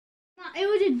It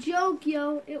was a joke,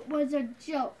 yo. It was a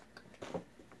joke.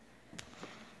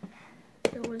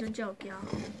 It was a joke, y'all.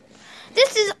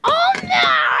 This is all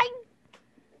mine!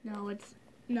 No,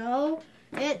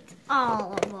 it's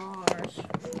all of ours.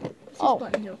 This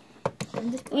button, Joe.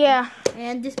 And this button. Yeah.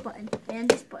 And this button. And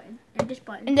this button. And this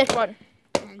button. And this one.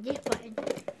 And this button.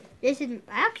 This is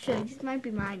actually, this might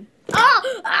be mine.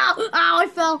 Oh! Ow! Ow! I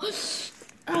fell.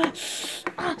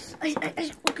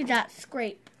 Look at that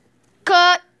scrape.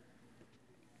 Cut.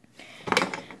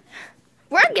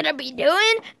 We're gonna be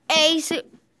doing a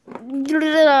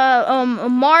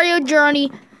Mario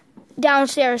Journey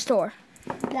downstairs tour.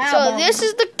 So this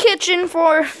is the kitchen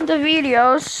for the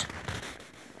videos.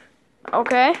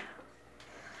 Okay.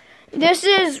 This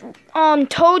is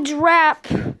Toad's wrap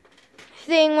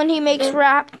thing when he makes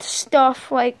wrapped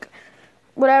stuff, like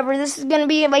whatever. This is gonna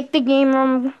be like the game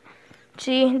room.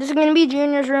 See, this is gonna be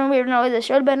Junior's room. Even though this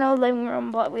should have been a living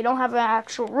room, but we don't have an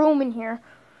actual room in here.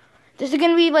 This is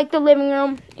gonna be like the living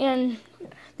room, and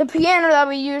the piano that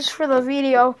we use for the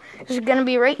video is gonna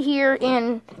be right here,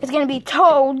 and it's gonna be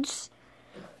Toad's.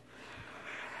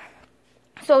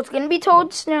 So it's gonna be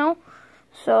Toad's now.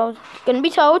 So it's gonna be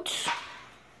Toad's.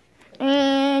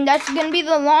 And that's gonna be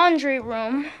the laundry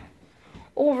room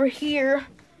over here.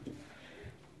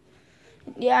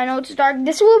 Yeah, I know it's dark.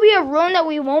 This will be a room that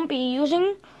we won't be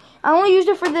using. I only used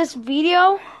it for this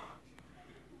video.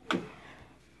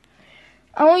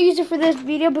 I only used it for this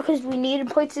video because we needed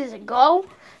places to go.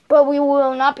 But we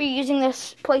will not be using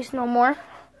this place no more.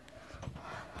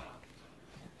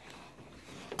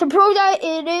 To prove that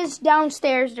it is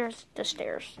downstairs, there's the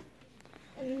stairs.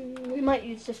 We might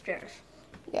use the stairs.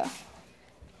 Yeah.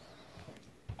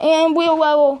 And we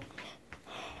will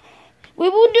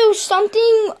do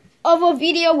something of a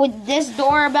video with this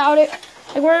door about it.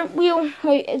 Like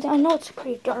wait, I know it's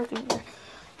pretty dark in here.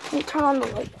 Let me turn on the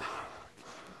light.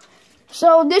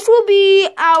 So this will be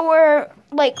our,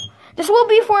 this will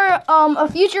be for a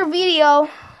future video.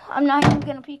 I'm not even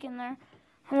gonna peek in there.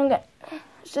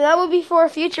 So that would be for a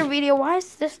future video. Why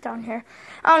is this down here?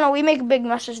 I don't know. We make big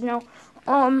messes now.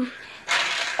 And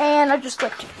I just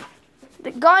left it.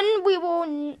 The gun we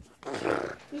will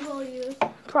use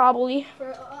probably for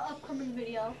an upcoming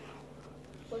video.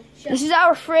 This is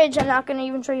our fridge. I'm not gonna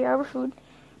even show you our food.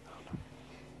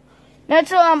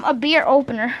 That's a beer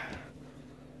opener.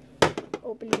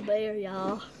 Open the beer,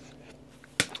 y'all.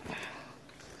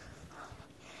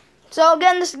 So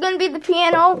again, this is gonna be the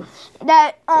piano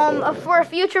that for a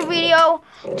future video.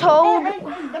 Toad.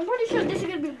 I'm pretty sure this is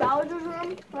gonna be Bowser's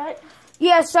room, right?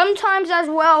 Yeah, sometimes as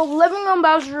well. Living room,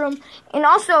 Bowser's room, and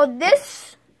also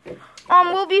this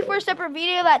will be for a separate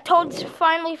video that Toad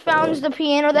finally found the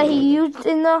piano that he used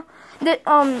in the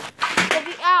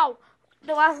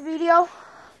last video.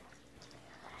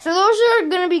 So those are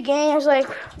gonna be games like.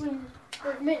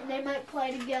 They might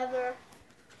play together.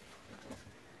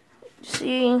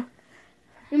 See.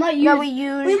 We might use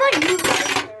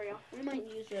this area. We might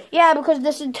use it. Yeah, because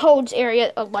this is Toad's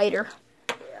area, a lighter.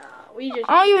 Yeah,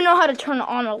 I don't even know how to turn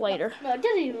on a lighter. No, it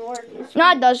doesn't even work.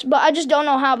 No, it does, but I just don't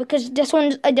know how because this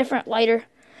one's a different lighter.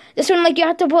 This one, you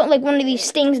have to put one of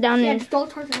these things down there. Just don't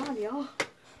turn it on, y'all.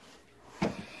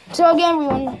 So again, we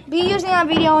will be using that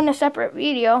video in a separate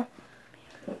video.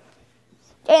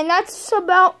 And that's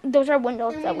about, those are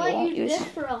windows that we won't use. This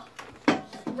for a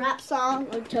rap song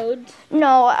or Toads?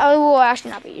 No, I will actually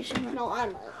not be using it. No, I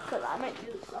know, because I might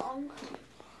do the song.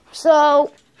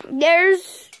 So,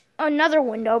 there's another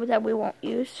window that we won't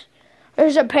use.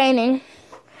 There's a painting.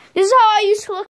 This is how I used to look.